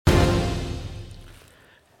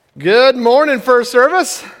Good morning, First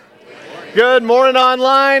Service. Good morning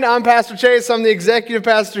online. I'm Pastor Chase. I'm the executive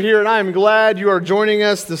pastor here, and I'm glad you are joining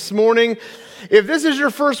us this morning. If this is your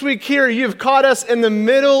first week here, you've caught us in the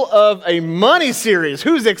middle of a money series.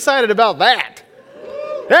 Who's excited about that?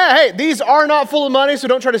 Yeah, hey, these are not full of money, so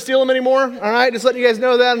don't try to steal them anymore, all right? Just letting you guys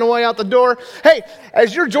know that on the way out the door. Hey,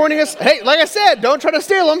 as you're joining us, hey, like I said, don't try to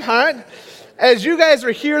steal them, all right? As you guys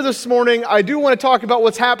are here this morning, I do want to talk about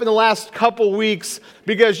what's happened the last couple weeks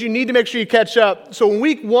because you need to make sure you catch up. So in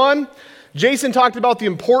week one, Jason talked about the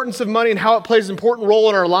importance of money and how it plays an important role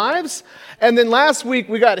in our lives. And then last week,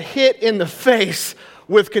 we got hit in the face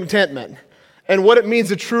with contentment and what it means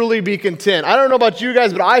to truly be content. I don't know about you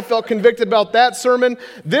guys, but I felt convicted about that sermon.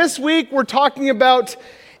 This week, we're talking about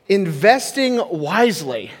investing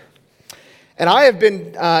wisely. And I have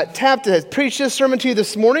been tapped to preach this sermon to you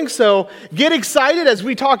this morning, so get excited as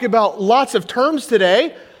we talk about lots of terms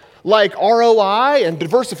today, like ROI and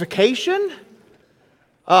diversification.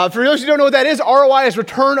 For those who don't know what that is, ROI is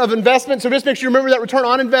return of investment, so just make sure you remember that return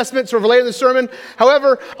on investment, sort of related to the sermon.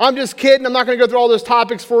 However, I'm just kidding. I'm not going to go through all those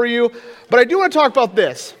topics for you, but I do want to talk about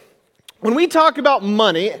this. When we talk about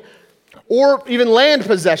money or even land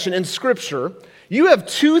possession in Scripture, you have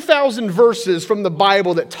 2,000 verses from the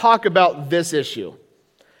Bible that talk about this issue.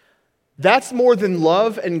 That's more than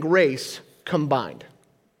love and grace combined.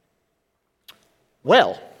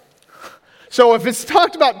 Well, so if it's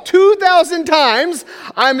talked about 2,000 times,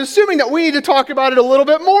 I'm assuming that we need to talk about it a little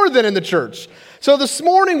bit more than in the church. So this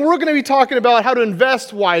morning, we're going to be talking about how to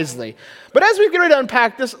invest wisely. But as we get ready to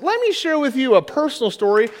unpack this, let me share with you a personal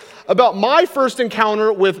story about my first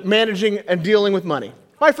encounter with managing and dealing with money.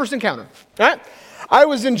 My first encounter, all right? I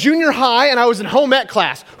was in junior high, and I was in home ec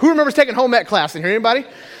class. Who remembers taking home ec class in here? Anybody?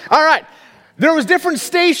 All right. There was different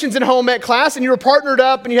stations in home ec class, and you were partnered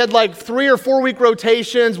up, and you had like 3 or 4 week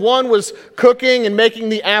rotations. One was cooking and making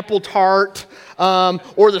the apple tart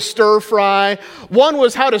or the stir fry. One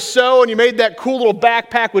was how to sew, and you made that cool little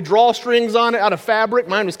backpack with drawstrings on it out of fabric.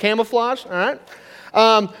 Mine was camouflage, all right?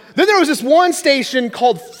 Then there was this one station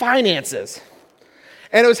called finances.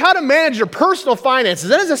 And it was how to manage your personal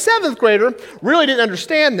finances. And as a 7th grader, really didn't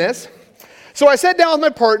understand this. So I sat down with my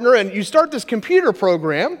partner, and you start this computer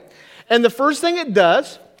program. And the first thing it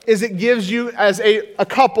does is it gives you, as a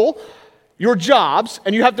couple, your jobs,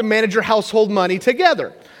 and you have to manage your household money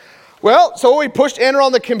together. Well, so we pushed enter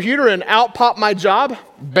on the computer, and out popped my job,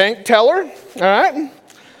 bank teller, all right?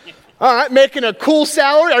 All right, making a cool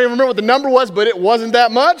salary. I don't even remember what the number was, but it wasn't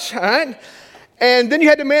that much, all right? And then you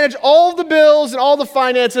had to manage all the bills and all the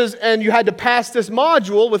finances, and you had to pass this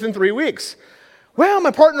module within 3 weeks. Well, my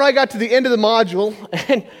partner and I got to the end of the module,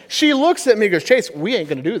 and she looks at me and goes, "Chase, we ain't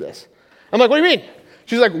going to do this." I'm like, "What do you mean?"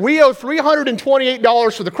 She's like, "We owe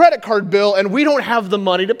 $328 for the credit card bill, and we don't have the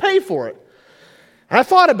money to pay for it." And I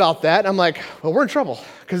thought about that. And I'm like, well, we're in trouble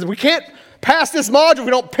because we can't pass this module if we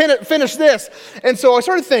don't finish this. And so I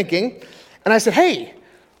started thinking, and I said, "Hey,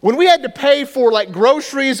 when we had to pay for like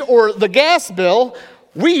groceries or the gas bill,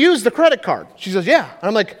 we used the credit card." She says, "Yeah." And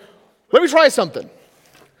I'm like, "Let me try something."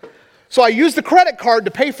 So I used the credit card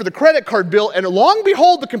to pay for the credit card bill, and lo and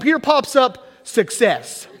behold, the computer pops up,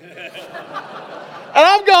 "Success." And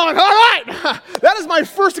I'm going, all right, that is my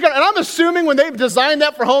first encounter. And I'm assuming when they designed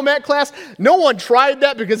that for home ec class, no one tried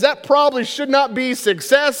that because that probably should not be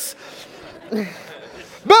success.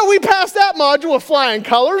 But we passed that module with flying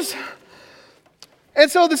colors. And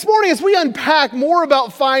so this morning, as we unpack more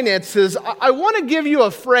about finances, I want to give you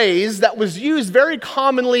a phrase that was used very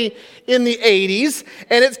commonly in the 80s,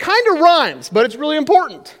 and it's kind of rhymes, but it's really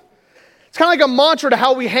important. It's kind of like a mantra to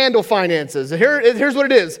how we handle finances. Here's what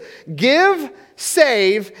it is. Give,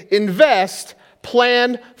 save, invest,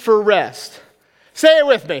 plan for rest. Say it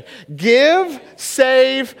with me. Give,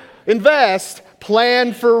 save, invest,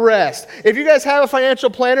 plan for rest. If you guys have a financial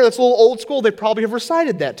planner that's a little old school, they probably have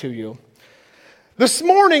recited that to you. This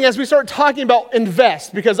morning, as we start talking about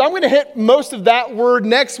invest, because I'm going to hit most of that word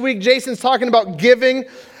next week, Jason's talking about giving,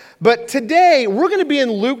 but today we're going to be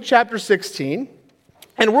in Luke chapter 16,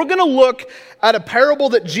 and we're going to look at a parable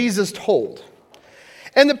that Jesus told.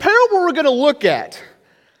 And the parable we're going to look at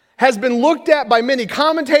has been looked at by many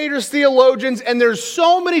commentators, theologians, and there's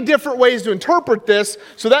so many different ways to interpret this,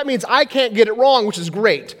 so that means I can't get it wrong, which is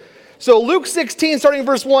great. So Luke 16, starting in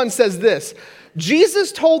verse 1, says this.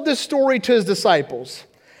 Jesus told this story to his disciples.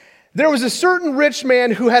 There was a certain rich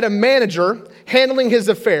man who had a manager handling his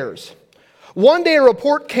affairs. One day a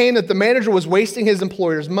report came that the manager was wasting his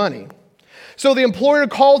employer's money. So the employer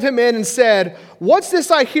called him in and said, "What's this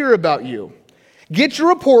I hear about you? Get your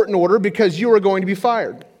report in order because you are going to be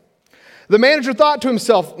fired." The manager thought to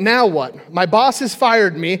himself, now what? My boss has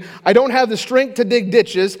fired me. I don't have the strength to dig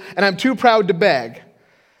ditches, and I'm too proud to beg.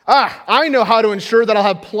 I know how to ensure that I'll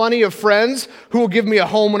have plenty of friends who will give me a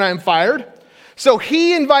home when I'm fired. So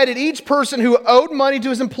he invited each person who owed money to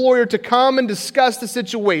his employer to come and discuss the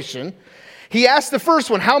situation. He asked the first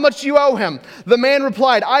one, how much do you owe him? The man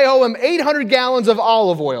replied, I owe him 800 gallons of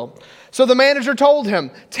olive oil. So the manager told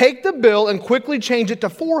him, take the bill and quickly change it to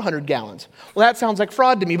 400 gallons. Well, that sounds like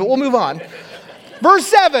fraud to me, but we'll move on. Verse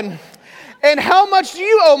 7, and how much do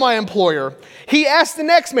you owe my employer? He asked the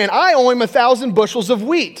next man, I owe him 1,000 bushels of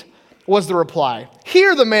wheat, was the reply.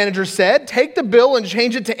 Here, the manager said, take the bill and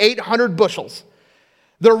change it to 800 bushels.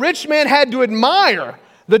 The rich man had to admire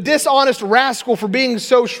the dishonest rascal for being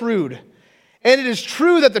so shrewd. And it is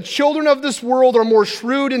true that the children of this world are more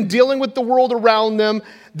shrewd in dealing with the world around them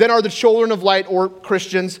than are the children of light or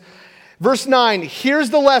Christians. Verse 9,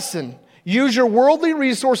 here's the lesson. Use your worldly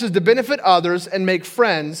resources to benefit others and make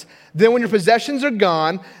friends. Then when your possessions are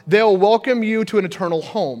gone, they'll welcome you to an eternal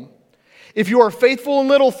home. If you are faithful in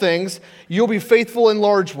little things, you'll be faithful in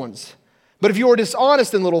large ones. But if you are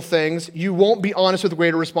dishonest in little things, you won't be honest with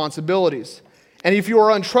greater responsibilities. And if you are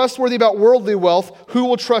untrustworthy about worldly wealth, who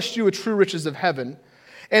will trust you with true riches of heaven?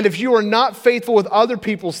 And if you are not faithful with other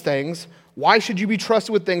people's things, why should you be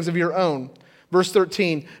trusted with things of your own? Verse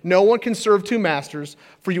 13, no one can serve two masters,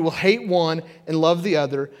 for you will hate one and love the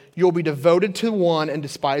other. You will be devoted to one and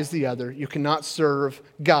despise the other. You cannot serve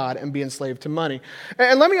God and be enslaved to money.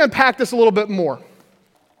 And let me unpack this a little bit more.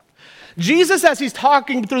 Jesus, as he's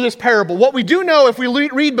talking through this parable, what we do know if we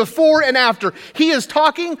read before and after, he is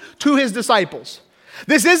talking to his disciples.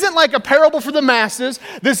 This isn't like a parable for the masses.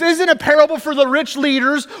 This isn't a parable for the rich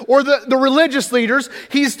leaders or the religious leaders.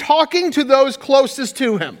 He's talking to those closest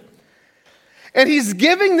to him. And he's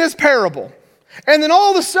giving this parable. And then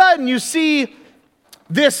all of a sudden you see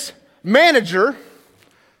this manager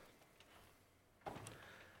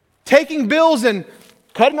taking bills and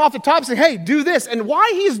cutting off the top, saying, hey, do this. And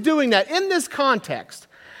why he's doing that in this context,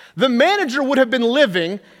 the manager would have been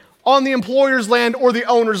living on the employer's land or the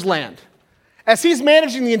owner's land. As he's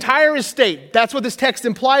managing the entire estate, that's what this text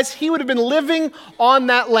implies, he would have been living on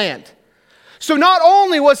that land. So not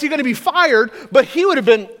only was he going to be fired, but he would have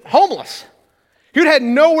been homeless. He would have had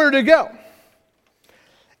nowhere to go.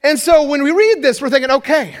 And so when we read this, we're thinking,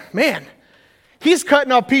 okay, man, he's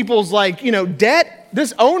cutting off people's debt.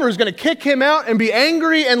 This owner is going to kick him out and be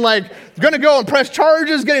angry and going to go and press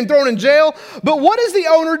charges, get him thrown in jail. But what does the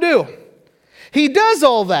owner do? He does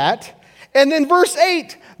all that. And then verse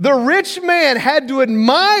 8, the rich man had to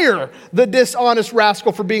admire the dishonest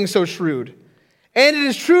rascal for being so shrewd. And it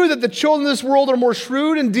is true that the children of this world are more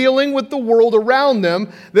shrewd in dealing with the world around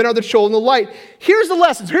them than are the children of the light. Here's the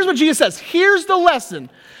lesson. Here's what Jesus says. Here's the lesson.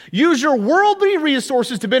 Use your worldly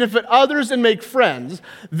resources to benefit others and make friends.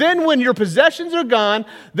 Then when your possessions are gone,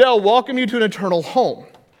 they'll welcome you to an eternal home.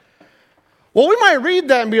 Well, we might read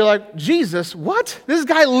that and be like, Jesus, what? This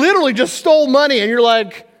guy literally just stole money. And you're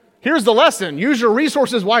like, here's the lesson. Use your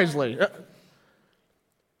resources wisely.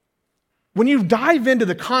 When you dive into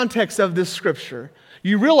the context of this scripture,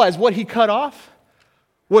 you realize what he cut off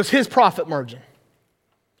was his profit margin.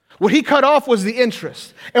 What he cut off was the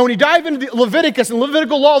interest. And when you dive into the Leviticus and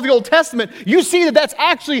Levitical law of the Old Testament, you see that that's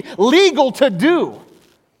actually legal to do.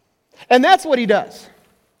 And that's what he does.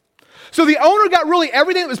 So the owner got really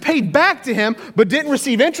everything that was paid back to him, but didn't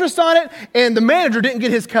receive interest on it, and the manager didn't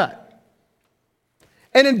get his cut.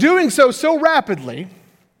 And in doing so rapidly,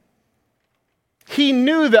 he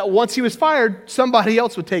knew that once he was fired, somebody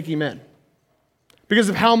else would take him in because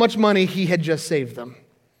of how much money he had just saved them.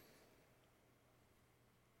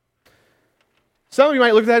 Some of you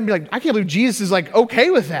might look at that and be like, I can't believe Jesus is okay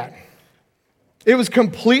with that. It was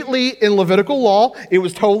completely in Levitical law. It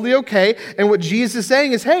was totally okay. And what Jesus is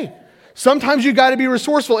saying is, hey, sometimes you got to be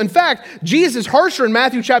resourceful. In fact, Jesus is harsher in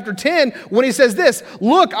Matthew chapter 10 when he says this,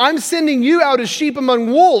 look, I'm sending you out as sheep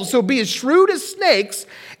among wolves, so be as shrewd as snakes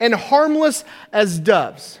and harmless as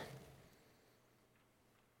doves.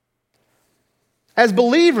 As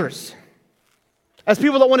believers, as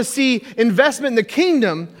people that want to see investment in the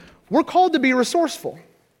kingdom, we're called to be resourceful.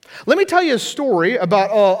 Let me tell you a story about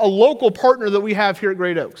a local partner that we have here at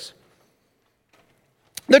Great Oaks.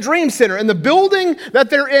 The Dream Center, and the building that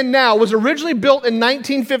they're in now was originally built in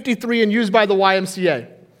 1953 and used by the YMCA.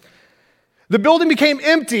 The building became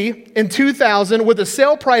empty in 2000 with a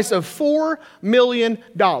sale price of $4 million.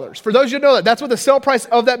 For those of you who know that, that's what the sale price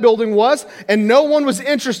of that building was, and no one was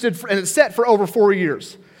interested, and it's set for over 4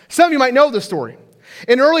 years. Some of you might know the story.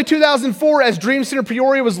 In early 2004, as Dream Center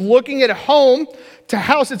Peoria was looking at a home to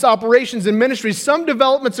house its operations and ministries, some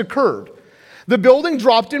developments occurred. The building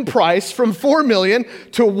dropped in price from $4 million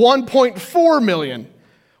to $1.4 million,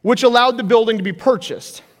 which allowed the building to be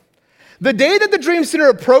purchased. The day that the Dream Center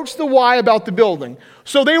approached the Y about the building,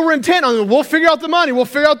 so they were intent on, we'll figure out the money, we'll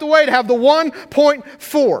figure out the way to have the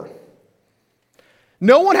 1.4.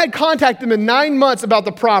 No one had contacted them in 9 months about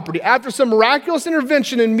the property. After some miraculous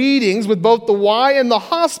intervention and meetings with both the Y and the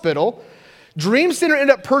hospital, Dream Center ended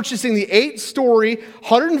up purchasing the 8-story,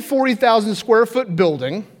 140,000 square foot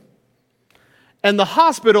building, and the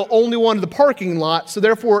hospital only wanted the parking lot, so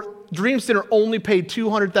therefore Dream Center only paid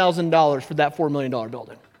 $200,000 for that $4 million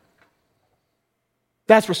building.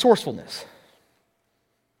 That's resourcefulness.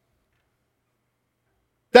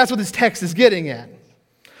 That's what this text is getting at.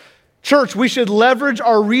 Church, we should leverage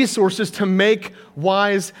our resources to make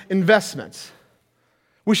wise investments.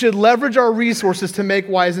 We should leverage our resources to make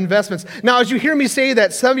wise investments. Now, as you hear me say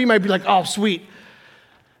that, some of you might be like, oh, sweet.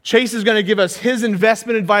 Chase is going to give us his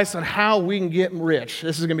investment advice on how we can get rich.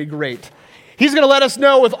 This is going to be great. He's going to let us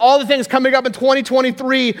know with all the things coming up in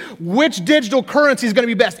 2023, which digital currency is going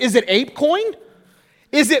to be best. Is it ApeCoin?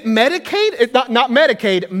 Is it Medicaid? Not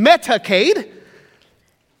Medicaid, Metacade?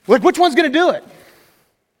 Like, which one's going to do it?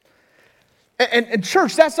 And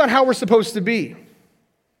church, that's not how we're supposed to be.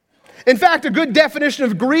 In fact, a good definition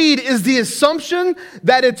of greed is the assumption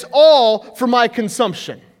that it's all for my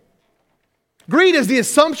consumption. Greed is the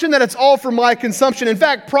assumption that it's all for my consumption. In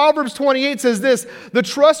fact, Proverbs 28 says this, the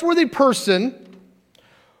trustworthy person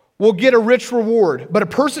will get a rich reward, but a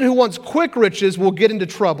person who wants quick riches will get into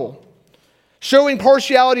trouble. Showing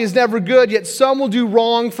partiality is never good, yet some will do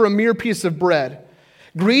wrong for a mere piece of bread.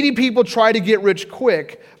 Greedy people try to get rich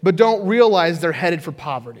quick, but don't realize they're headed for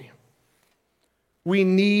poverty. We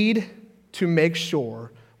need to make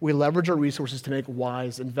sure we leverage our resources to make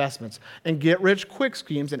wise investments. And get rich quick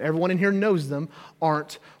schemes, and everyone in here knows them,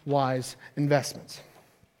 aren't wise investments.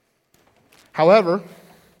 However,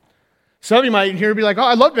 some of you might hear be like, oh,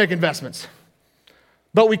 I love to make investments.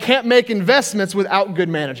 But we can't make investments without good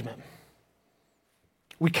management.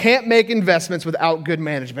 We can't make investments without good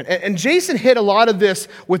management. And Jason hit a lot of this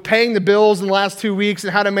with paying the bills in the last 2 weeks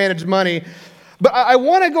and how to manage money. But I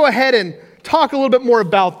want to go ahead and talk a little bit more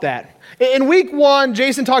about that. In week 1,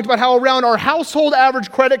 Jason talked about how around our household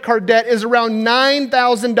average credit card debt is around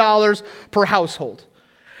 $9,000 per household.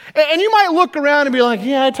 And you might look around and be like,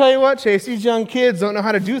 yeah, I tell you what, Chase, these young kids don't know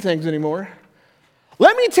how to do things anymore.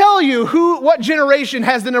 Let me tell you what generation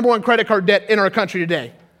has the number 1 credit card debt in our country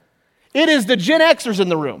today. It is the Gen Xers in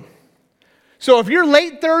the room. So if you're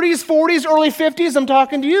late 30s, 40s, early 50s, I'm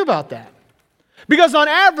talking to you about that. Because on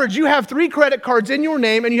average, you have 3 credit cards in your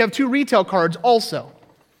name and you have 2 retail cards also.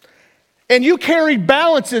 And you carry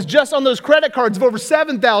balances just on those credit cards of over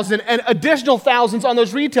 $7,000 and additional thousands on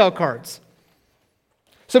those retail cards.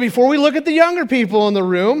 So before we look at the younger people in the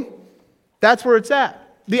room, that's where it's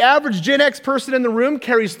at. The average Gen X person in the room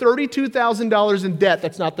carries $32,000 in debt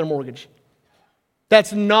that's not their mortgage.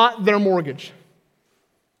 That's not their mortgage.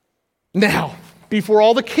 Now, before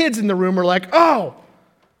all the kids in the room are like, oh,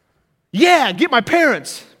 yeah, get my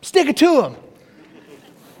parents, stick it to them.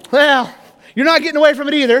 Well, you're not getting away from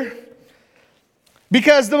it either.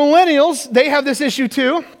 Because the millennials, they have this issue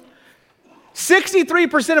too.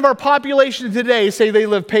 63% of our population today say they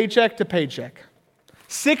live paycheck to paycheck.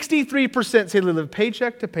 63% say they live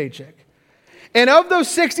paycheck to paycheck. And of those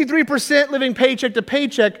 63% living paycheck to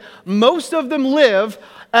paycheck, most of them live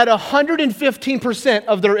at 115%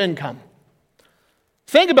 of their income.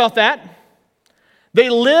 Think about that. They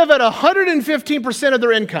live at 115% of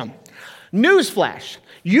their income. Newsflash,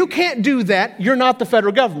 you can't do that. You're not the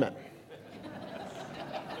federal government.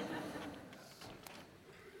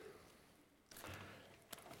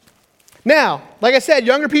 Now, like I said,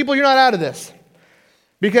 younger people, you're not out of this.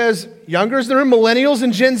 Because youngers in the room, millennials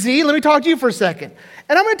and Gen Z, let me talk to you for a second.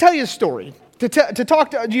 And I'm going to tell you a story to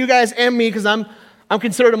talk to you guys and me because I'm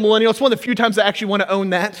considered a millennial. It's one of the few times I actually want to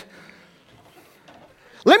own that.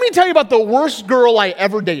 Let me tell you about the worst girl I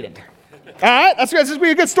ever dated. All right? This is going to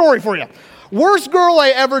be a good story for you. Worst girl I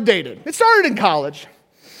ever dated. It started in college.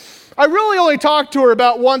 I really only talked to her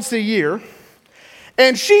about once a year.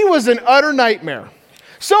 And she was an utter nightmare.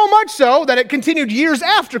 So much so that it continued years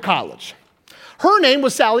after college. Her name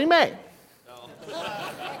was Sally Mae.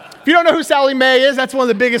 If you don't know who Sally Mae is, that's one of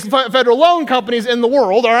the biggest federal loan companies in the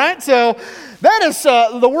world, all right? So that is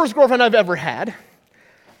the worst girlfriend I've ever had.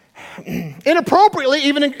 Inappropriately,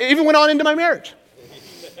 even went on into my marriage.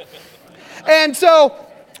 And so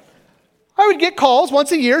I would get calls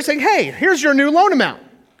once a year saying, hey, here's your new loan amount.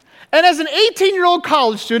 And as an 18-year-old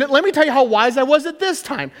college student, let me tell you how wise I was at this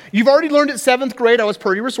time. You've already learned at 7th grade I was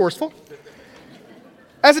pretty resourceful.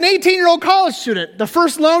 As an 18-year-old college student, the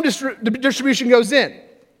first loan distribution goes in.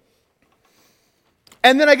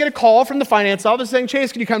 And then I get a call from the finance office saying,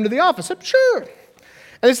 Chase, can you come to the office? I said, sure. And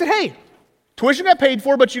they said, hey, tuition got paid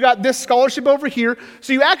for, but you got this scholarship over here,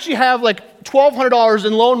 so you actually have like $1,200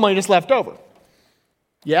 in loan money that's left over.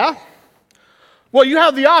 Yeah? Well, you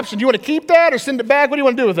have the option. Do you want to keep that or send it back? What do you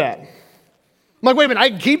want to do with that? I'm like, wait a minute, I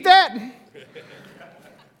can keep that?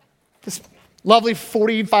 This lovely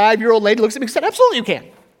 45-year-old lady looks at me and said, absolutely you can.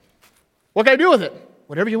 What can I do with it?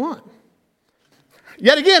 Whatever you want.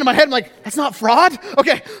 Yet again, in my head, I'm like, that's not fraud?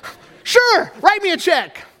 Okay, sure, write me a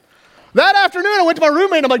check. That afternoon, I went to my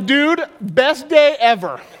roommate, and I'm like, dude, best day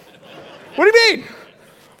ever. What do you mean?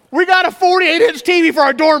 We got a 48-inch TV for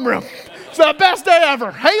our dorm room. It's the best day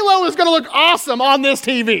ever. Halo is going to look awesome on this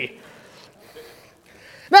TV.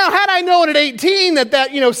 Now, had I known at 18 that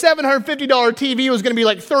 $750 TV was going to be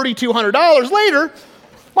like $3,200 later,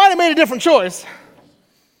 might have made a different choice.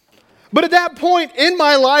 But at that point in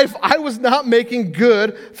my life, I was not making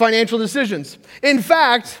good financial decisions. In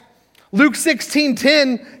fact, Luke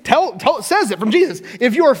 16:10 says it from Jesus.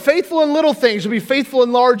 If you are faithful in little things, you'll be faithful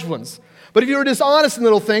in large ones. But if you are dishonest in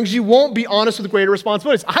little things, you won't be honest with greater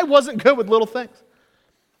responsibilities. I wasn't good with little things.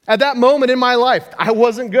 At that moment in my life, I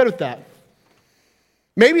wasn't good at that.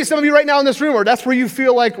 Maybe some of you right now in this room, or that's where you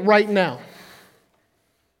feel like right now.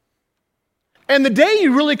 And the day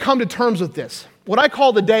you really come to terms with this, what I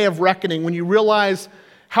call the day of reckoning, when you realize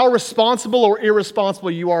how responsible or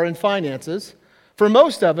irresponsible you are in finances, for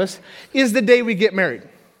most of us, is the day we get married.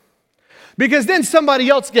 Because then somebody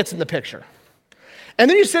else gets in the picture. And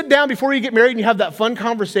then you sit down before you get married and you have that fun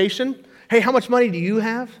conversation. Hey, how much money do you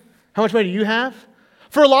have? How much money do you have?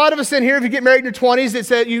 For a lot of us in here, if you get married in your 20s, it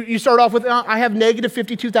said you start off with, I have negative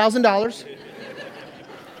 $52,000.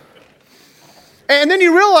 And then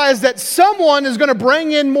you realize that someone is going to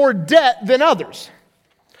bring in more debt than others.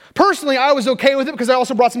 Personally, I was okay with it because I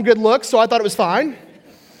also brought some good looks, so I thought it was fine.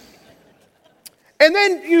 And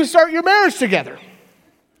then you start your marriage together.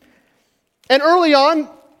 And early on,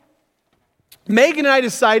 Megan and I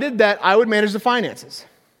decided that I would manage the finances.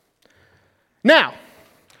 Now,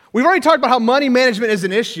 we've already talked about how money management is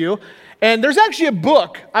an issue, and there's actually a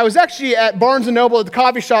book. I was actually at Barnes & Noble at the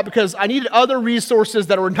coffee shop because I needed other resources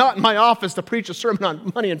that were not in my office to preach a sermon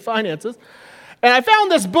on money and finances. And I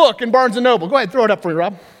found this book in Barnes & Noble. Go ahead, throw it up for me,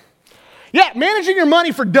 Rob. Yeah, Managing Your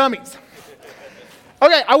Money for Dummies.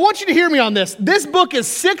 Okay, I want you to hear me on this. This book is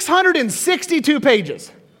 662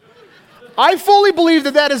 pages. I fully believe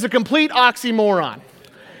that that is a complete oxymoron.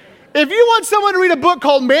 If you want someone to read a book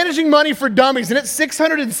called Managing Money for Dummies and it's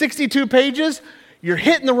 662 pages, you're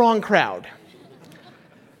hitting the wrong crowd.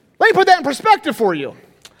 Let me put that in perspective for you.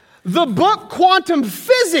 The book Quantum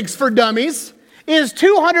Physics for Dummies is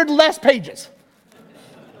 200 less pages.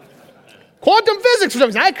 Quantum Physics for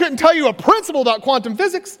Dummies. I couldn't tell you a principle about quantum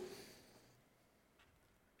physics.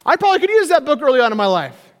 I probably could use that book early on in my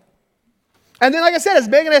life. And then, like I said, as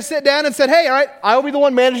Megan and I sit down and said, hey, all right, I will be the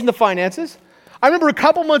one managing the finances. I remember a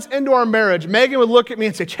couple months into our marriage, Megan would look at me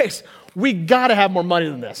and say, Chase, we got to have more money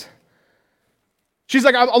than this. She's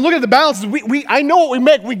like, I'm looking at the balances. I know what we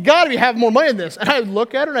make. We got to be having more money than this. And I would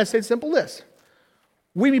look at her and I say, simple this.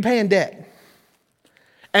 We be paying debt.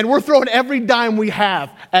 And we're throwing every dime we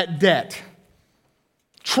have at debt,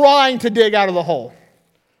 trying to dig out of the hole.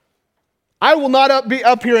 I will not be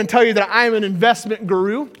up here and tell you that I am an investment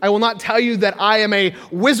guru. I will not tell you that I am a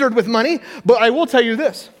wizard with money, but I will tell you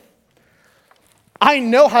this. I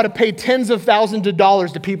know how to pay tens of thousands of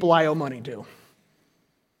dollars to people I owe money to.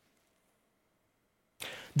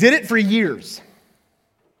 Did it for years.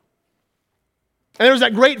 And there was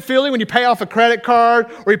that great feeling when you pay off a credit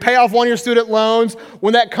card or you pay off one of your student loans,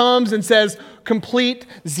 when that comes and says complete,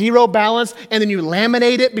 zero balance, and then you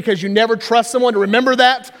laminate it because you never trust someone to remember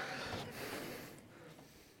that.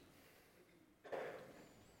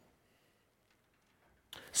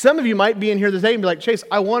 Some of you might be in here today and be like, Chase,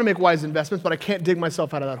 I want to make wise investments, but I can't dig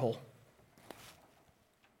myself out of that hole.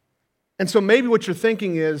 And so maybe what you're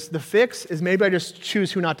thinking is, the fix is maybe I just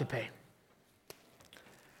choose who not to pay.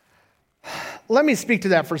 Let me speak to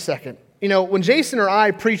that for a second. You know, when Jason or I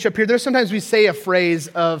preach up here, there's sometimes we say a phrase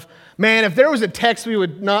of, man, if there was a text we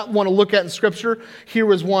would not want to look at in Scripture, here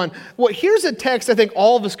was one. Well, here's a text I think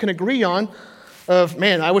all of us can agree on of,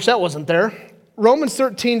 man, I wish that wasn't there. Romans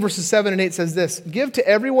 13, verses 7 and 8 says this, give to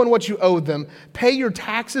everyone what you owe them, pay your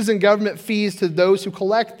taxes and government fees to those who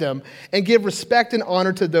collect them, and give respect and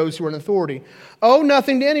honor to those who are in authority. Owe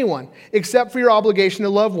nothing to anyone, except for your obligation to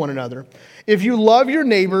love one another. If you love your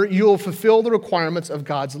neighbor, you will fulfill the requirements of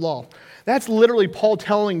God's law. That's literally Paul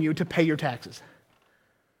telling you to pay your taxes.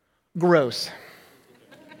 Gross.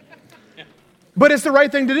 But it's the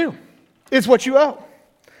right thing to do. It's what you owe.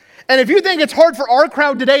 And if you think it's hard for our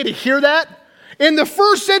crowd today to hear that, in the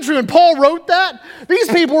first century when Paul wrote that, these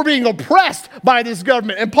people were being oppressed by this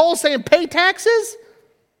government. And Paul's saying, pay taxes?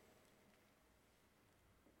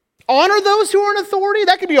 Honor those who are in authority?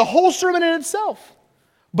 That could be a whole sermon in itself.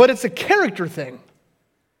 But it's a character thing.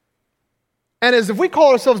 And as if we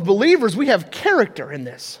call ourselves believers, we have character in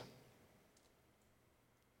this.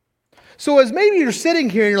 So as maybe you're sitting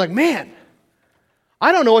here and you're like, man,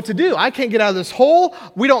 I don't know what to do. I can't get out of this hole.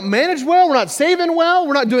 We don't manage well. We're not saving well.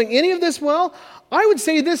 We're not doing any of this well. I would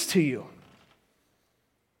say this to you.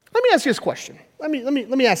 Let me ask you this question. Let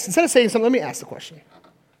me ask, instead of saying something, let me ask the question.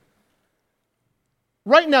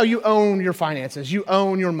 Right now, you own your finances. You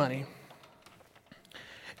own your money.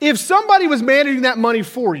 If somebody was managing that money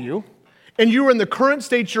for you, and you were in the current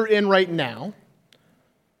state you're in right now,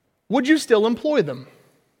 would you still employ them?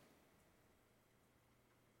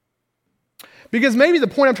 Because maybe the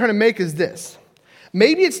point I'm trying to make is this.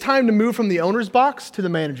 Maybe it's time to move from the owner's box to the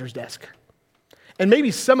manager's desk. And maybe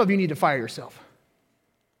some of you need to fire yourself.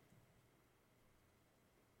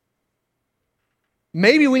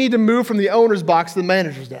 Maybe we need to move from the owner's box to the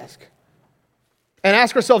manager's desk. And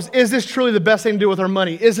ask ourselves, is this truly the best thing to do with our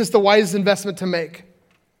money? Is this the wisest investment to make?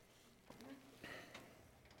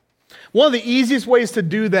 One of the easiest ways to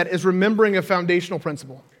do that is remembering a foundational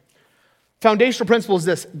principle. Foundational principle is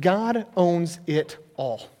this: God owns it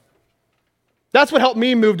all. That's what helped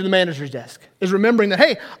me move to the manager's desk, is remembering that,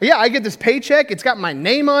 hey, yeah, I get this paycheck. It's got my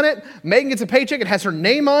name on it. Megan gets a paycheck. It has her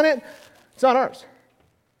name on it. It's not ours.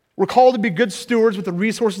 We're called to be good stewards with the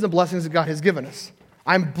resources and blessings that God has given us.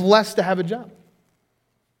 I'm blessed to have a job.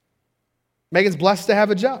 Megan's blessed to have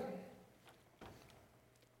a job.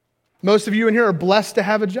 Most of you in here are blessed to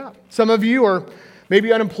have a job. Some of you are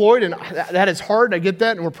maybe unemployed, and that is hard. I get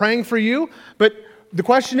that, and we're praying for you. But the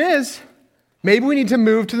question is, maybe we need to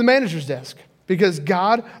move to the manager's desk because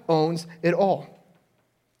God owns it all.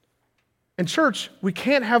 In church, we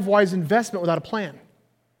can't have wise investment without a plan.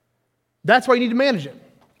 That's why you need to manage it.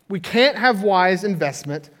 We can't have wise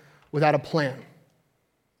investment without a plan.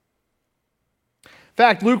 In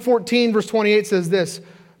fact, Luke 14, verse 28 says this,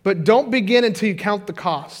 "But don't begin until you count the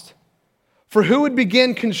cost. For who would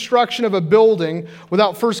begin construction of a building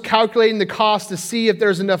without first calculating the cost to see if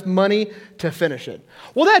there's enough money to finish it?"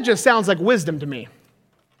 Well, that just sounds like wisdom to me.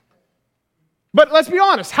 But let's be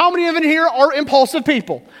honest, how many of us in here are impulsive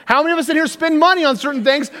people? How many of us in here spend money on certain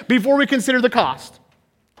things before we consider the cost?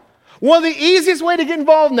 One of the easiest way to get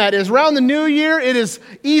involved in that is around the new year, it is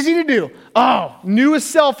easy to do. Oh, newest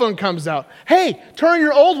cell phone comes out. Hey, turn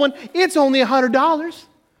your old one, it's only $100.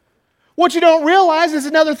 What you don't realize is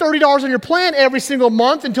another $30 on your plan every single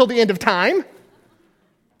month until the end of time.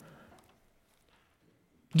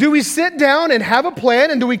 Do we sit down and have a plan,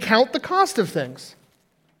 and do we count the cost of things?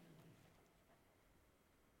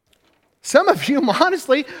 Some of you,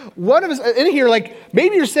 honestly, one of us in here, like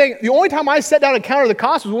maybe you're saying, the only time I sat down and counted the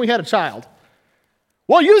cost was when we had a child.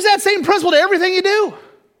 Well, use that same principle to everything you do.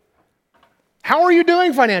 How are you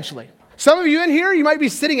doing financially? Some of you in here, you might be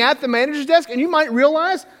sitting at the manager's desk and you might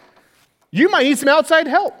realize you might need some outside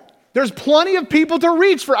help. There's plenty of people to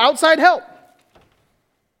reach for outside help.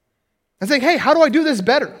 And saying, hey, how do I do this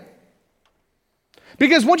better?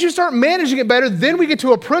 Because once you start managing it better, then we get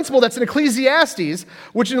to a principle that's in Ecclesiastes,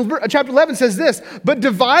 which in chapter 11 says this, "But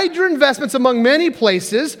divide your investments among many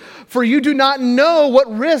places, for you do not know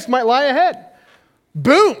what risk might lie ahead."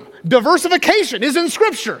 Boom! Diversification is in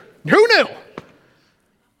Scripture. Who knew?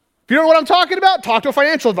 If you don't know what I'm talking about, talk to a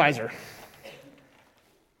financial advisor.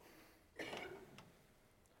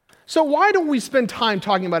 So why don't we spend time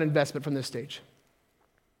talking about investment from this stage?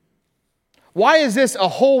 Why is this a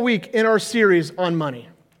whole week in our series on money?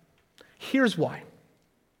 Here's why.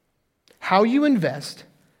 How you invest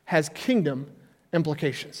has kingdom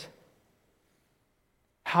implications.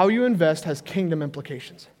 How you invest has kingdom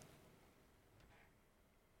implications.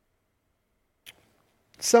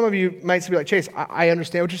 Some of you might be like, Chase, I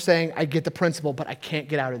understand what you're saying. I get the principle, but I can't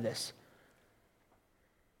get out of this.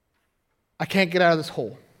 I can't get out of this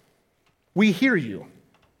hole. We hear you.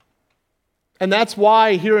 And that's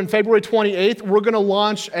why here on February 28th, we're going to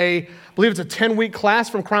launch I believe it's a 10-week class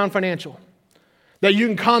from Crown Financial that you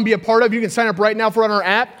can come be a part of. You can sign up right now for on our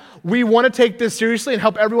app. We want to take this seriously and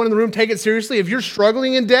help everyone in the room take it seriously. If you're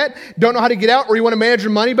struggling in debt, don't know how to get out, or you want to manage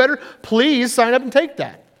your money better, please sign up and take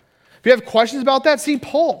that. If you have questions about that, see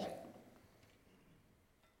Paul.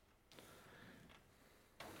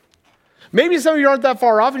 Maybe some of you aren't that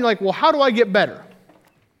far off and you're like, well, how do I get better?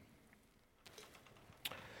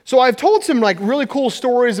 So I've told some really cool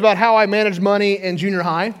stories about how I managed money in junior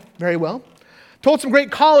high very well. Told some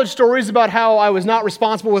great college stories about how I was not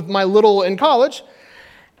responsible with my little in college.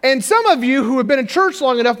 And some of you who have been in church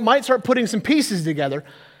long enough might start putting some pieces together.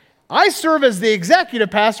 I serve as the executive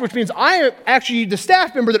pastor, which means I am actually the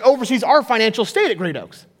staff member that oversees our financial state at Great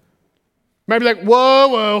Oaks. You might be like,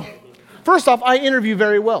 whoa. First off, I interview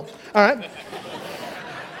very well, all right?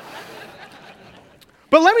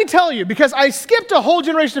 But let me tell you, because I skipped a whole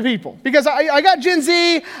generation of people, because I got Gen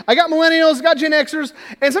Z, I got millennials, I got Gen Xers,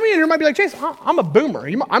 and some of you here might be like, Chase, I'm a boomer.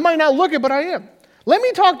 I might not look it, but I am. Let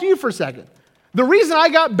me talk to you for a second. The reason I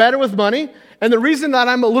got better with money, and the reason that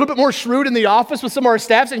I'm a little bit more shrewd in the office with some of our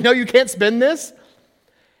staff saying, no, you can't spend this,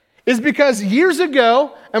 is because years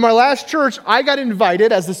ago, in my last church, I got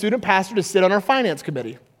invited as the student pastor to sit on our finance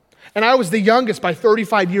committee. And I was the youngest by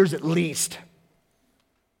 35 years at least.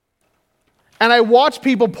 And I watched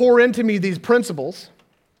people pour into me these principles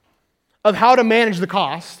of how to manage the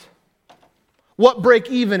cost, what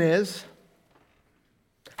break even is,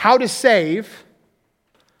 how to save,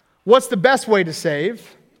 what's the best way to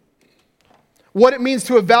save, what it means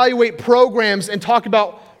to evaluate programs and talk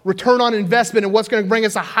about return on investment and what's going to bring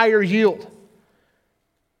us a higher yield.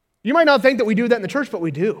 You might not think that we do that in the church, but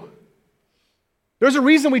we do. There's a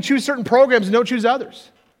reason we choose certain programs and don't choose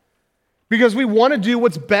others. Because we want to do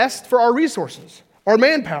what's best for our resources, our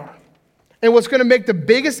manpower, and what's going to make the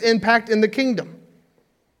biggest impact in the kingdom.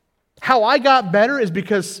 How I got better is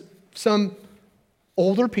because some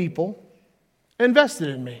older people invested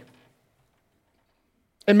in me.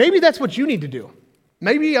 And maybe that's what you need to do.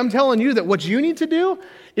 Maybe I'm telling you that what you need to do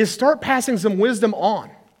is start passing some wisdom on.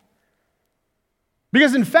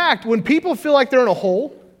 Because in fact, when people feel like they're in a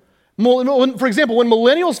hole, for example, when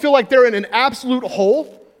millennials feel like they're in an absolute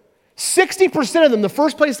hole, 60% of them, the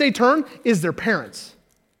first place they turn is their parents.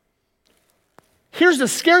 Here's the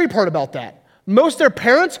scary part about that. Most of their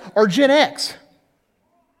parents are Gen X.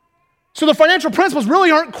 So the financial principles really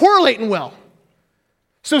aren't correlating well.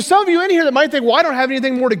 So some of you in here that might think, well, I don't have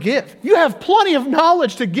anything more to give. You have plenty of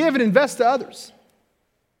knowledge to give and invest to others.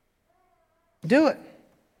 Do it.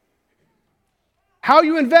 How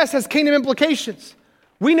you invest has kingdom implications.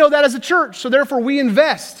 We know that as a church, so therefore we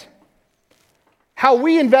invest. How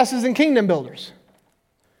we invest is in kingdom builders.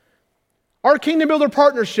 Our kingdom builder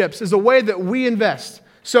partnerships is a way that we invest.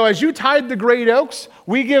 So as you tithe the Great Oaks,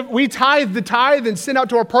 we tithe the tithe and send out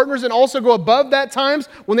to our partners and also go above that times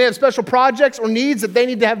when they have special projects or needs that they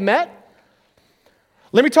need to have met.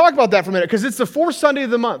 Let me talk about that for a minute because it's the fourth Sunday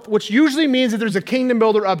of the month, which usually means that there's a kingdom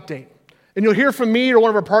builder update. And you'll hear from me or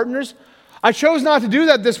one of our partners. I chose not to do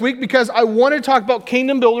that this week because I wanted to talk about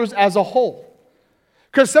kingdom builders as a whole.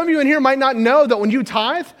 Because some of you in here might not know that when you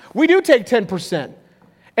tithe, we do take 10%.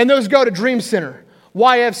 And those go to Dream Center,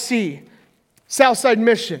 YFC, Southside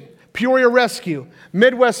Mission, Peoria Rescue,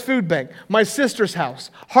 Midwest Food Bank, My Sister's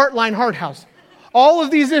House, Heartline Heart House. All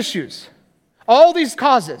of these issues, all these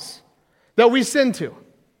causes that we send to.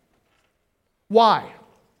 Why?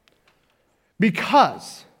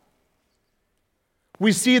 Because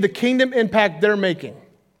we see the kingdom impact they're making.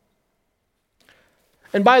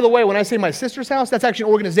 And by the way, when I say My Sister's House, that's actually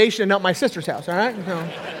an organization and not My Sister's House, all right? So,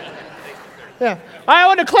 yeah. I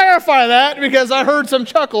want to clarify that because I heard some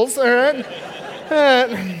chuckles, all right?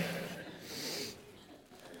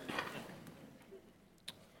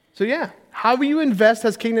 So yeah, how you invest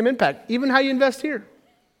has kingdom impact, even how you invest here.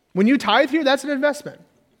 When you tithe here, that's an investment.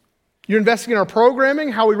 You're investing in our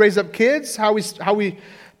programming, how we raise up kids, how we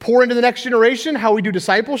pour into the next generation, how we do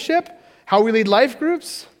discipleship, how we lead life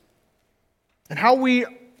groups, and how we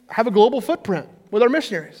have a global footprint with our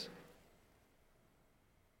missionaries.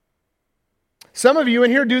 Some of you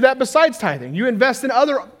in here do that besides tithing. You invest in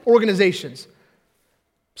other organizations.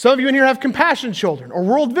 Some of you in here have Compassion Children or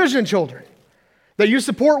World Vision Children that you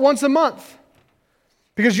support once a month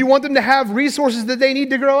because you want them to have resources that they need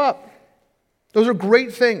to grow up. Those are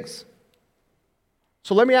great things.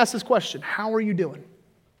 So let me ask this question. How are you doing?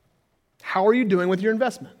 How are you doing with your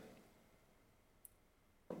investment?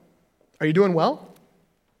 Are you doing well?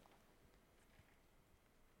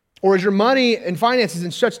 Or is your money and finances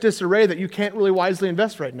in such disarray that you can't really wisely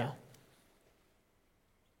invest right now?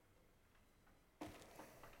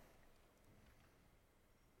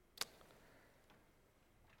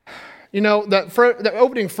 You know, that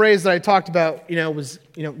opening phrase that I talked about, was,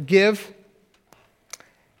 give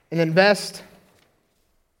and invest,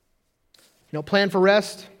 plan for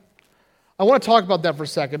rest. I want to talk about that for a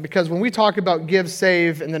second because when we talk about give,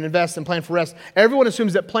 save, and then invest and plan for rest, everyone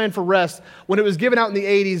assumes that plan for rest, when it was given out in the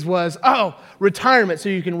 80s, was, retirement so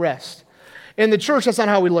you can rest. In the church, that's not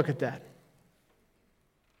how we look at that.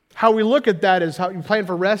 How we look at that is how you plan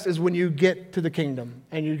for rest is when you get to the kingdom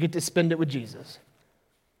and you get to spend it with Jesus.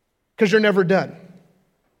 because you're never done.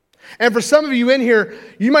 And for some of you in here,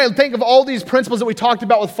 you might think of all these principles that we talked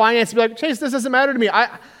about with finance and be like, Chase, this doesn't matter to me.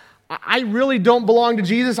 I really don't belong to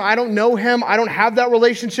Jesus. I don't know him. I don't have that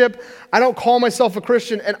relationship. I don't call myself a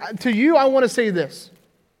Christian. And to you, I want to say this.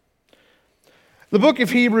 The book of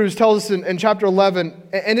Hebrews tells us in chapter 11,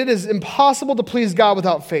 and it is impossible to please God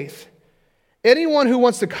without faith. Anyone who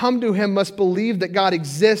wants to come to him must believe that God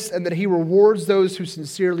exists and that he rewards those who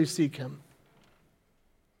sincerely seek him.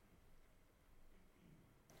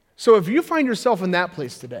 So if you find yourself in that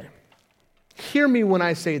place today, hear me when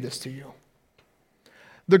I say this to you.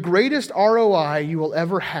 The greatest ROI you will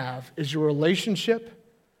ever have is your relationship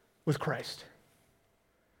with Christ.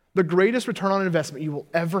 The greatest return on investment you will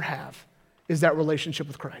ever have is that relationship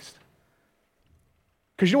with Christ.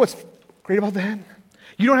 Because you know what's great about that?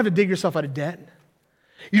 You don't have to dig yourself out of debt.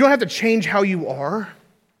 You don't have to change how you are.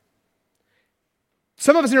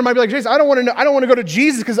 Some of us here might be like, Jason, I don't want to go to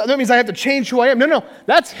Jesus because that means I have to change who I am. No,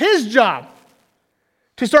 that's his job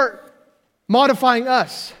to start modifying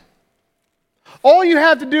us. All you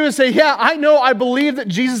have to do is say, yeah, I believe that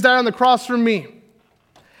Jesus died on the cross for me.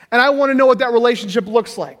 And I want to know what that relationship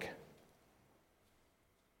looks like.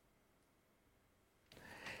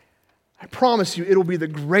 I promise you, it'll be the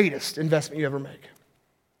greatest investment you ever make.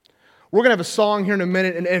 We're going to have a song here in a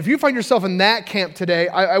minute, and if you find yourself in that camp today,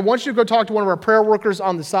 I want you to go talk to one of our prayer workers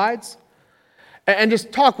on the sides and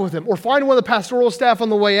just talk with them, or find one of the pastoral staff on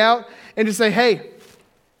the way out and just say, hey,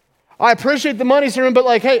 I appreciate the money sermon,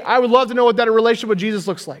 but hey, I would love to know what that relationship with Jesus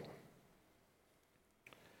looks like.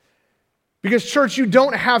 Because church, you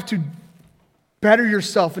don't have to better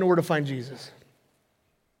yourself in order to find Jesus.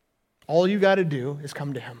 All you got to do is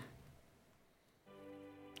come to him.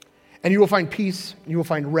 And you will find peace, you will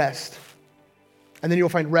find rest, and then you will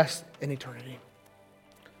find rest in eternity.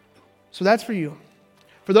 So that's for you.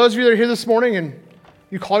 For those of you that are here this morning and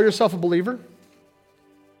you call yourself a believer,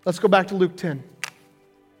 let's go back to Luke 10.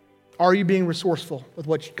 Are you being resourceful with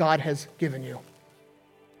what God has given you?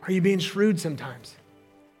 Are you being shrewd sometimes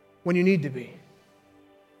when you need to be?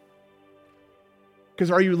 Because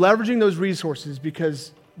are you leveraging those resources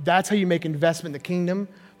because that's how you make investment in the kingdom,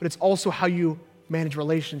 but it's also how you manage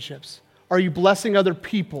relationships? Are you blessing other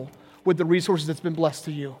people with the resources that's been blessed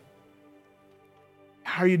to you?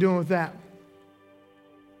 How are you doing with that?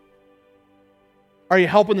 Are you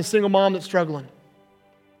helping the single mom that's struggling?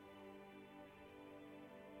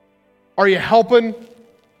 Are you helping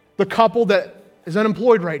the couple that is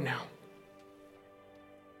unemployed right now?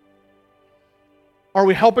 Are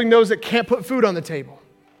we helping those that can't put food on the table?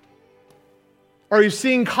 Are you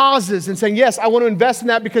seeing causes and saying, yes, I want to invest in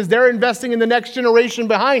that because they're investing in the next generation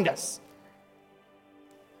behind us?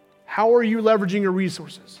 How are you leveraging your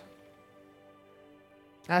resources?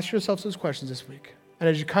 Ask yourself those questions this week. And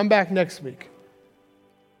as you come back next week,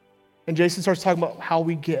 and Jason starts talking about how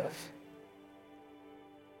we give,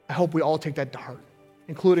 I hope we all take that to heart,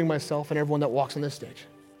 including myself and everyone that walks on this stage.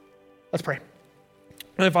 Let's pray.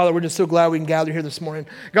 And Father, we're just so glad we can gather here this morning.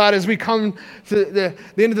 God, as we come to the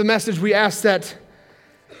end of the message, we ask that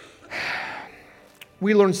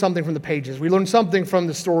we learn something from the pages. We learn something from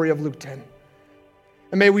the story of Luke 10.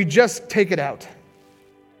 And may we just take it out.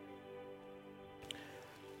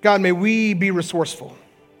 God, may we be resourceful.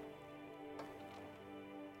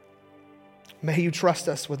 May you trust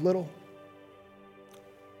us with little.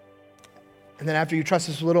 And then after you trust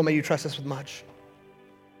us with little, may you trust us with much.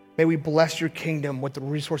 May we bless your kingdom with the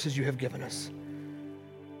resources you have given us.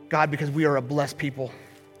 God, because we are a blessed people.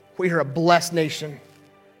 We are a blessed nation.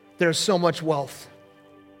 There's so much wealth.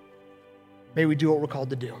 May we do what we're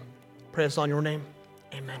called to do. Pray us on your name.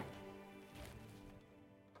 Amen.